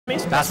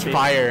That's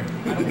fire.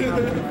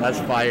 That's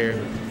fire.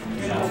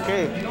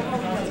 Okay.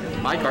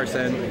 Hi,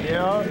 Carson.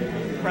 Yeah.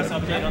 Press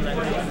update on that.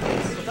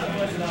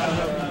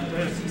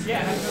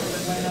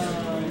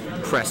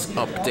 Press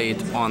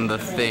update on the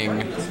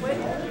thing.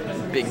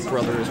 Big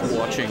Brother is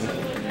watching.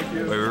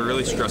 We were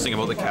really stressing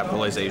about the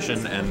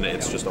capitalization, and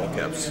it's just all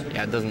caps.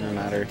 Yeah, it doesn't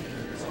matter.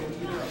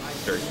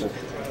 Very cool.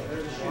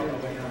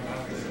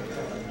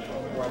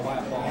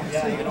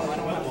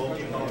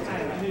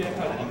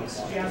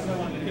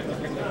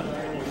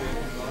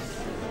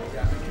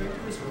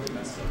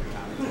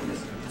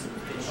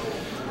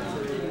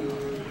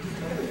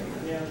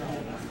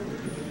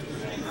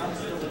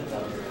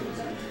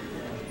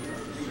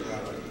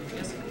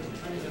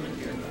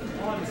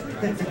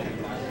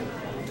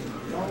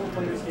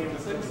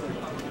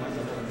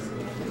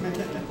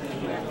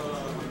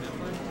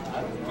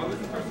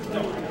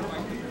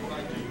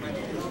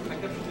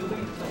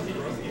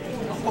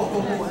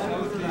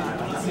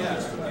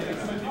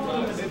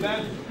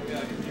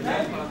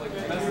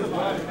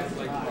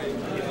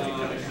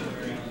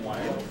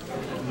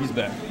 He's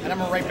back. And I'm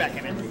right back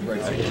in it. We're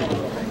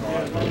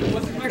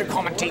gonna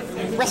commentate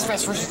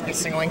Restfest versus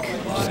missinglinc.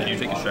 Did you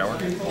take a shower?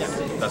 Yeah.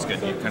 That's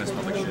good. You kind of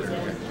smell like shit.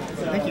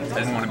 Thank you. I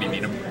didn't want to be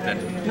mean.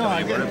 No,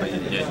 I get it. But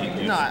yeah,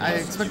 you No, I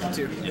expected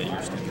to. Yeah,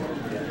 you're stinky.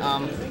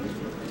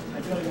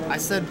 I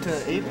said to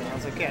Aiden, I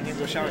was like, yeah, I need to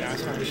go shower now. I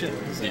smell like shit.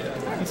 He's like,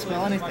 I don't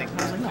smell anything. I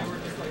was like, no.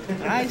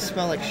 I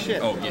smell like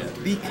shit. Oh, yeah.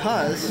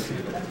 Because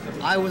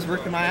I was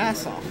working my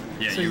ass off.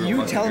 Yeah, so you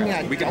you telling me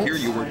I We don't... can hear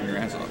you working your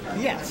ass off.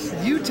 Yes.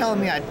 You telling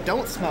me I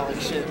don't smell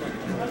like shit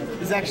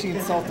is actually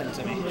insulting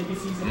to me.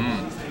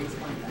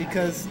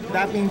 Because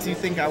that means you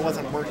think I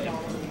wasn't working.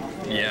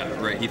 Yeah,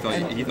 right. He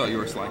thought you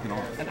were slacking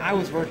off. And I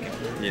was working.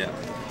 Yeah.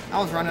 I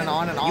was running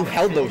on and off. You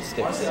held those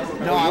sticks.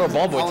 No, you were a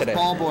ball boy today. I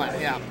was ball boy,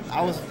 yeah.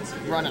 I was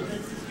running.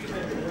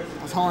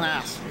 I was hauling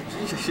ass.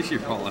 You're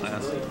hauling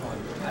ass.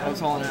 I was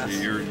hauling ass.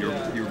 You're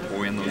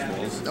boying those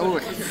balls. Oh,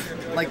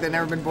 like they've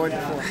never been boyed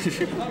before.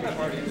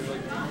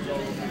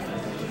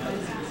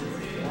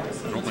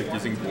 I don't like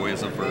using boy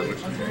as a verb.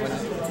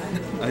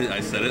 I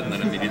said it and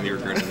then immediately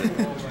regretted it.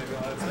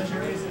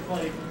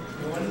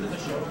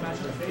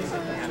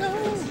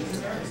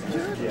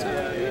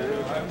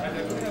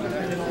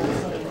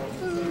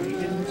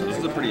 So this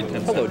is a pretty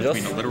intense Hello, thing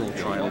between Just. a literal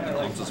child and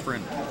Hamza's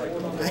friend.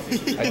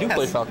 Yes. I do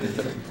play Falcon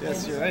today.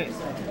 Yes, you're right.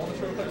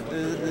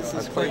 This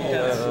is quite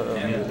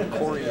intense.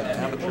 Corey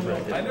amateur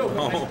bracket.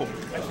 Oh.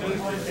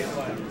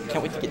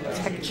 Can't wait to get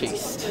tech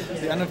chased.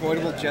 The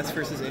unavoidable Jets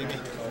versus Amy.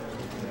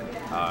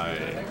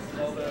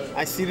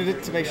 I seeded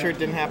it to make sure it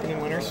didn't happen in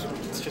winners.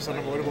 It's just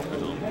unavoidable.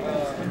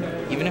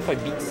 Even if I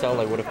beat Cell,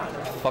 I would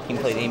have fucking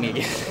played Amy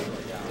again.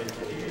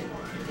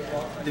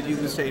 Did you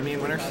lose to Amy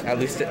in winners?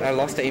 I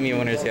lost to Amy in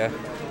winners, yeah.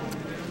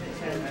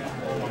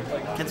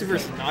 Kenzie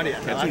versus Nadia.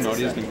 Kenzie and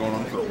Nadia's been going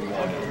on for a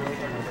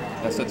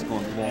while. That set's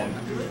going long.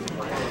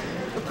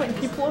 We're playing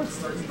people.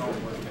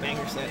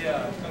 Banger set.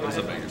 It's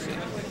a banger set.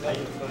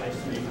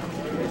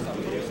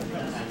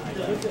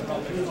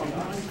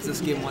 Is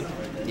this game one?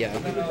 Yeah.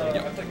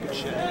 Good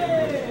shit.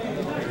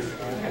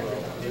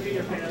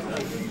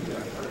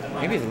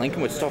 Maybe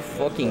Lincoln would stop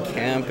fucking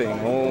camping.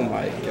 Oh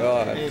my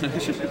god.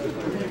 He's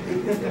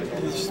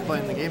just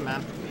playing the game,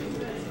 man.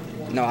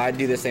 No, I'd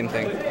do the same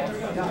thing.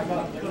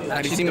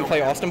 Have you seen me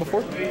play Austin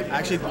before? I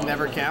actually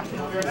never camp.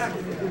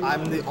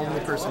 I'm the only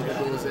person who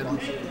goes in.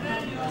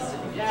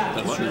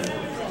 That's true.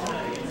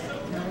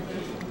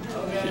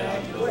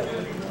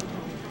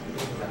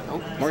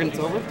 Oh,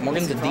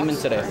 Morgan's a demon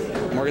today.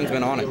 Morgan's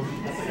been on it.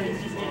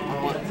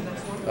 On what?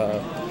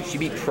 She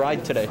beat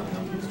Pride today.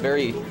 It's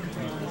very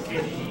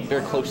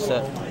close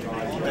set.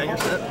 Banger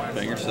set?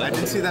 Banger I set.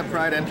 didn't see that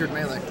Pride entered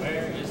Melee.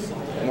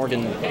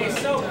 Morgan.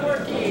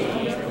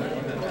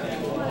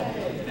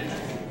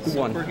 Who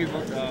won? Quirky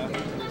vote,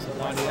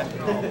 Nadia.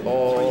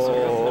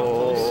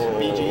 Oh.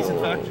 BGs, in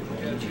fact.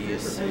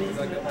 BGs.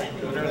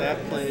 Winner of that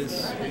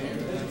plays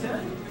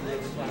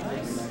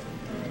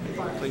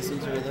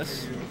Caesar with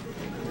this.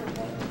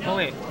 Oh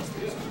wait.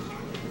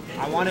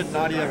 I wanted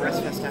Nadia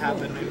Restfest to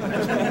happen in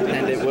winners.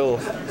 And it will.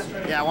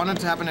 Yeah, I wanted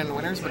it to happen in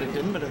winners, but it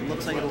didn't. But it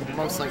looks like it'll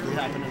most likely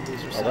happen in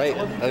losers. All right.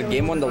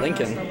 Game 1 to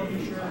Lincoln.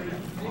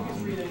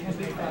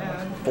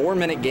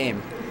 4-minute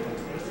game.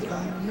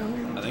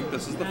 I think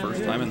this is the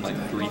first time in like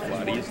 3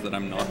 Flatties that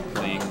I'm not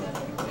playing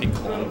a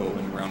combo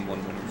in round 1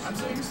 winners.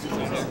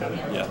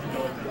 Yeah.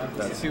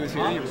 If he was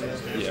here, you would.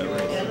 Yeah,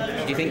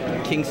 right. Do you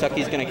think King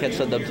Sucky's gonna catch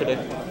the dub today?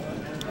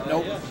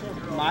 Nope.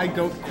 My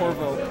goat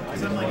Corvo,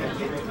 as in like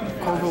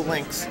Corvo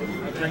Lynx,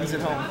 brings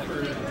it home.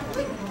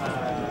 I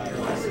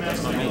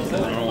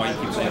don't know why you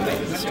keep saying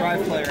that. The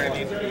Strive player, I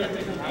mean.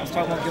 I was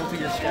talking about Guilty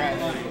Gear Strive.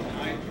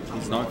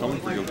 He's not coming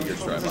for Guilty Gear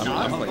Strive.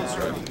 I'm playing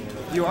Strive.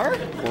 You are?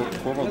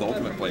 Corvo, the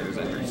Ultimate Player, is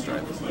entering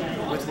Strive.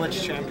 With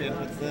which champion?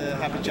 With the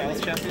Happy Chalice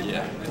champion?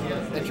 Yeah.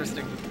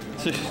 Interesting.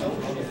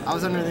 I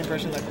was under the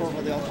impression that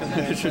Corvo the Ultimate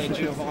Player played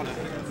Giovanna.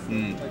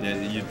 Yeah,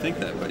 you'd think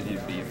that, but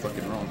you'd be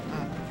fucking wrong.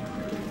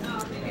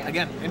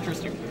 Again,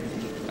 interesting.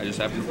 I just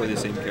happen to play the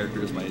same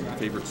character as my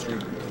favorite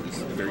streamer.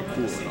 is very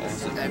cool and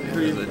awesome. And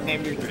who you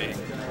named your Dick.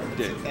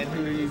 And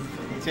who you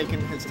taken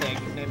his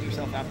tag? You named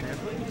yourself after him?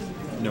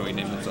 No, he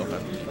named himself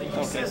after me.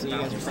 Okay, so you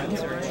guys are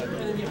friends,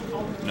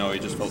 or? No, he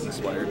just felt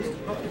inspired.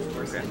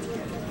 Okay.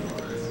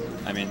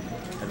 I mean,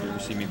 have you ever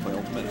seen me play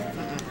Ultimate?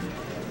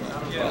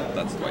 Well,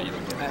 that's why you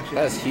don't get it. Actually,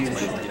 That's huge.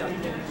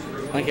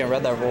 I think I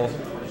read that roll.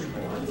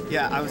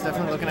 yeah, I was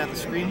definitely looking at the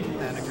screen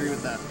and agree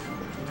with that.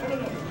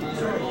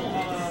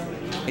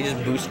 He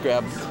just boost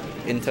grabbed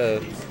into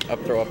up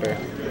throw up air.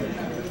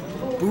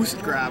 Boost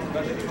grab.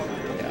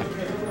 Yeah.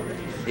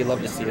 You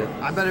love to see it.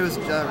 I bet it was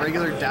a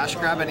regular dash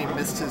grab and he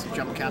missed his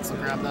jump cancel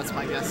grab. That's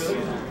my guess.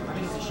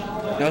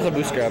 No, it was a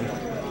boost grab.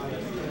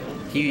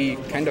 He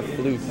kind of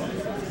flew.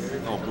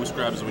 Oh, boost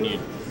grab is when you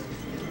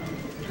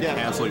Yeah.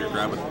 cancel your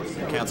grab with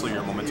cancel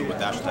your momentum with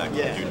dash attack.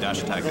 Yeah. You do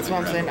dash attack. That's and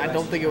what I'm then saying. I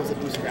don't think it was a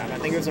boost grab. I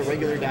think it was a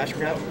regular dash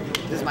grab.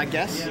 This is my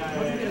guess.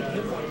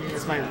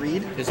 This is my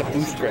read. It's a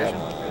boost grab.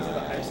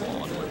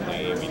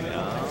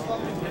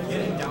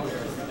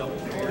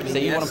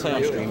 Say you want to play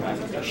on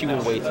stream. She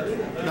will wait.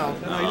 No,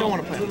 you don't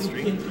want to play on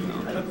stream.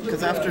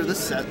 Because after this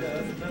set,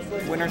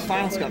 winner's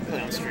finals got to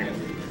play on stream.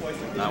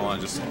 I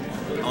want to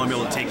be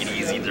able to take it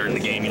easy during the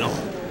game. You know,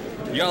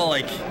 you gotta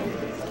like.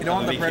 You don't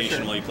want the vacation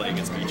pressure. while you play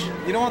against Beach.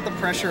 You don't want the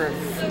pressure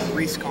of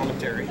Reese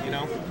commentary, you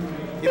know?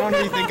 You don't want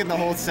to be thinking the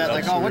whole set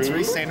like, oh, what's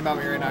Reese saying about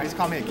me right now? He's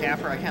calling me a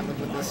camper. I can't live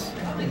with this.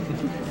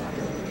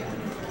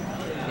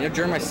 You know,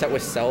 during my set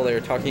with Cell, they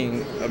were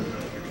talking,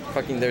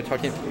 they were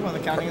talking. Well, the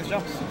counting his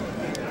jumps.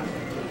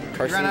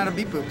 He ran out of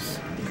beat boops.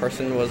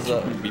 Carson was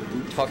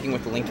talking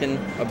with Lincoln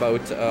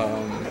about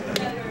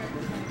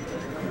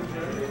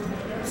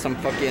some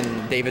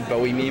fucking David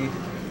Bowie meme.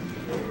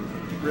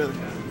 Really?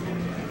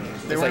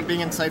 They It's weren't like- being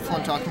insightful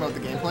and talking about the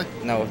gameplay?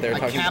 No, they're I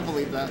talking. can't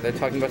believe that. They're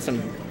talking about some.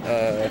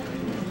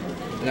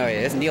 No,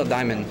 it's Neil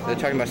Diamond. They're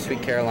talking about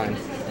Sweet Caroline,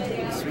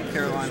 Sweet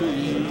Caroline.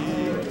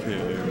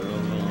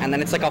 and then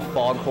it's like a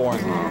foghorn.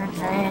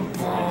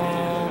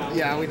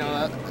 Yeah, we know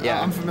that. Yeah.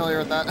 I'm familiar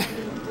with that.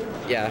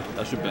 Yeah,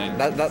 That should bang.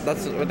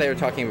 that's what they were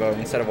talking about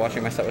instead of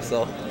watching my set with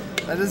Cell.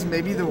 That is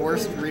maybe the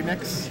worst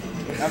remix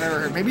I've ever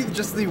heard. Maybe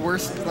just the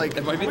worst, like,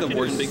 It might be the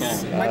worst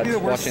song. might be the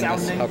worst watching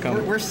this, sounding. how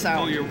come? Worst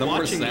sound. The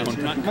worst sound.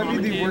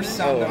 Might be the worst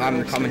sound. Oh, I've I'm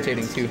ever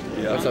commentating too.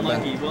 Yeah. What's up,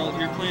 Ben? Well,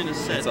 you're playing a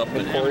set. What's up,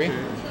 With Ben? Corey?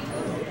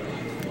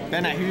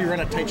 Ben, I hear you run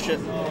a tight ship.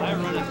 I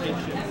run a big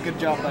ship. Good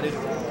job, buddy.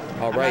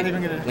 All I'm right, not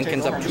even gonna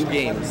Lincoln's take up over. 2 I'm just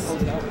games. gonna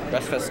close it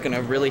out. Restfest's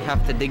gonna really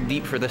have to dig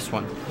deep for this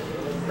one.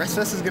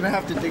 Restfest is gonna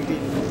have to dig deep.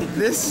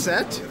 This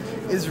set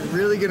is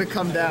really gonna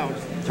come down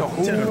To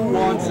who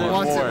wants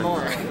it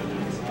more.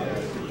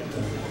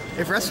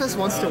 If Restfest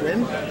wants to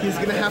win, he's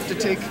gonna have to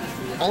take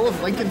all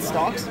of Lincoln's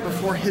stocks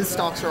before his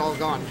stocks are all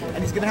gone, and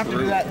he's gonna have to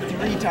do that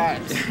 3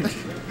 times.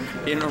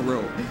 In a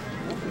row.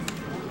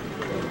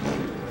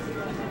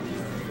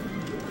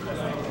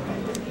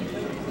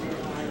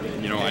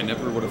 You know, I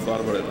never would have thought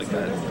about it like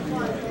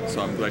that.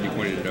 So I'm glad you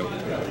pointed it out.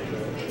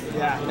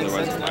 Yeah, makes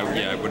Otherwise, sense.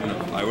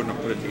 I wouldn't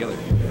have put it together.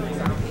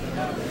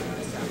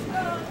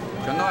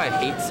 Even though I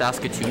hate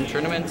Saskatoon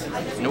tournaments,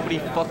 nobody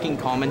fucking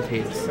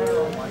commentates.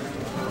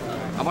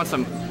 I want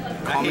some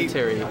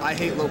commentary. I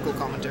hate local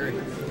commentary.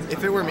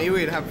 If it were me,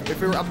 if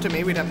it were up to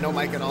me, we'd have no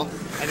mic at all,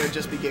 and it would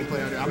just be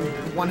gameplay audio. I'm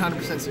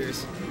 100%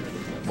 serious.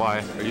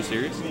 Why? Are you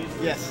serious?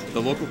 Yes.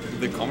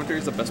 The commentary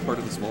is the best part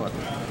of the sport.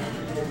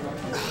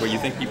 What, you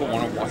think people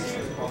want to watch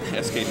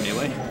SK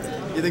Melee?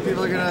 You think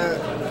people are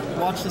gonna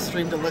watch the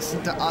stream to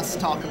listen to us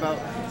talk about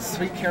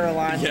Sweet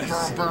Caroline?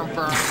 Yes. Burr, burr,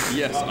 burr.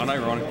 Yes,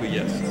 unironically,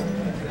 yes.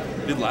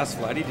 Did last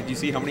Flatty, did you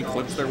see how many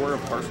clips there were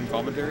of Carson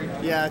commentary?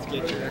 Yeah, it's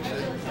good too,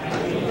 actually.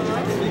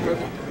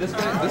 This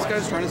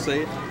guy's trying to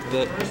say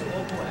that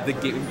the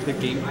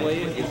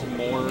gameplay is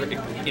more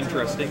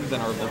interesting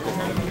than our local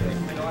commentary.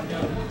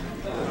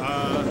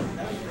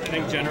 I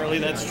think generally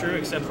that's true,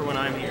 except for when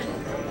I'm here.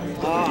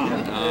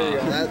 There you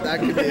go. That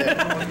could be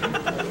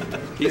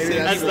it. He's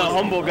saying, That's the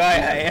humble guy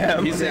I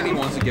am. he's saying he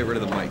wants to get rid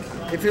of the mic.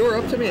 If it were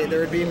up to me, there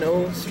would be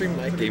no stream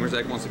mic. Gamers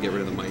Act wants to get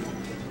rid of the mic.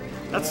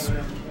 That's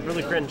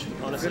really cringe,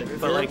 honestly. If it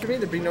But were like, up to me,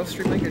 there'd be no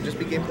stream mic. It'd just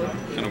be gameplay.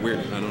 Kind of weird.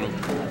 I don't know.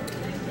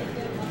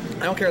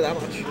 I don't care that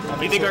much.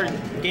 do you think our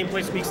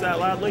gameplay speaks that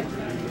loudly?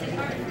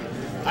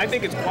 I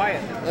think it's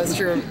quiet. That's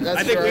true. That's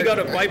I think true. we got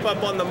to pipe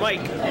up on the mic.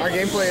 Our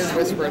gameplay is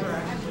whispering.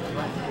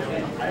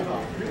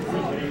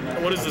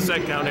 What is the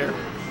set count here?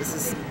 This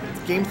is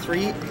game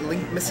 3.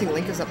 Missing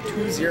Link is up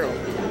 2-0.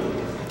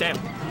 Damn.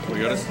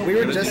 We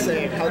were just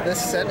saying how this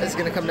set is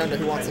going to come down to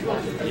who wants it more.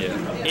 Yeah.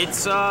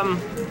 It's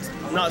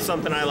not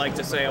something I like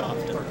to say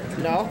often,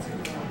 No?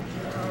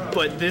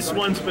 but this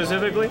one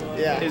specifically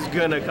Yeah. is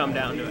gonna come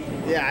down to it.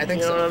 Yeah, I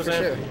think You know so, what I'm for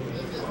saying? sure.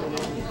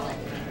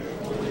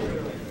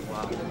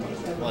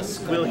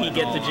 Will he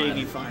get the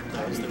JV5?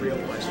 That was the real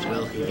question.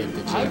 Will he get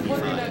the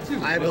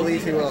JV5? I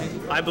believe he will.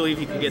 I believe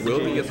he can get the Will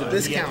he JV5. get the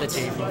This counts.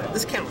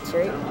 This counts,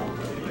 right?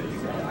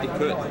 He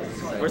could.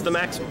 Where's the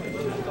maximum?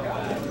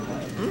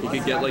 He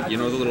could get, like, you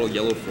know the little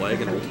yellow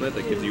flag in Ultimate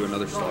that gives you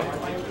another stock?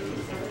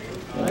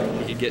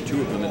 He could get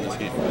 2 of them in this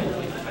game.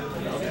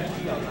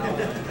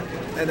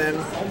 and then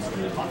a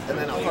heart, And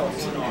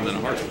then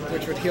a heart.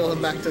 which would heal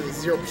him back to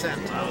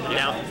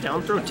 0%.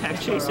 Down throw, tech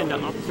chase into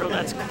up throw.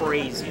 That's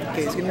crazy.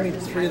 Okay, he's gonna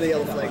need 3 of the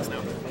yellow flags now.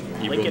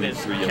 He will Lincoln need is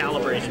 3 yellow.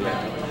 calibrated. He'll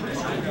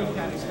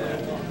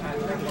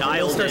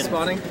Dialed start in.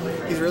 spawning.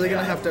 He's really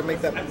gonna have to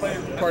make that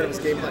part of his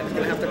game plan. He's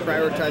gonna have to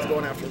prioritize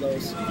going after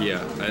those.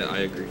 Yeah, I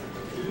agree.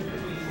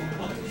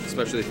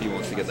 Especially if he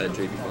wants to get that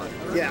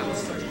JP5. Yeah.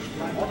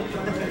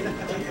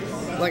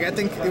 Like, I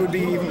think it would be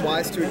even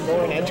wise to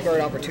ignore an edge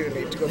guard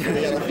opportunity to go for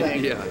the yellow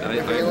flag. Yeah, I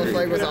if the yellow agree.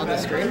 flag was on the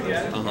screen,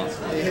 Uh-huh.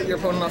 you hit your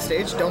opponent off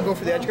stage, don't go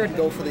for the edge guard,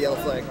 go for the yellow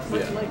flag.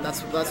 Yeah.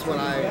 That's what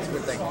I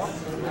would think. All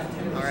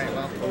right,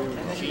 well,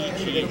 you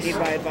didn't heed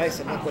my advice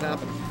and look what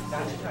happened.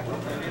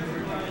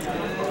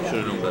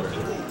 Should have known better.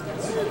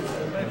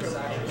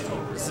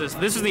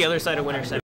 This is the other side of Winter 7.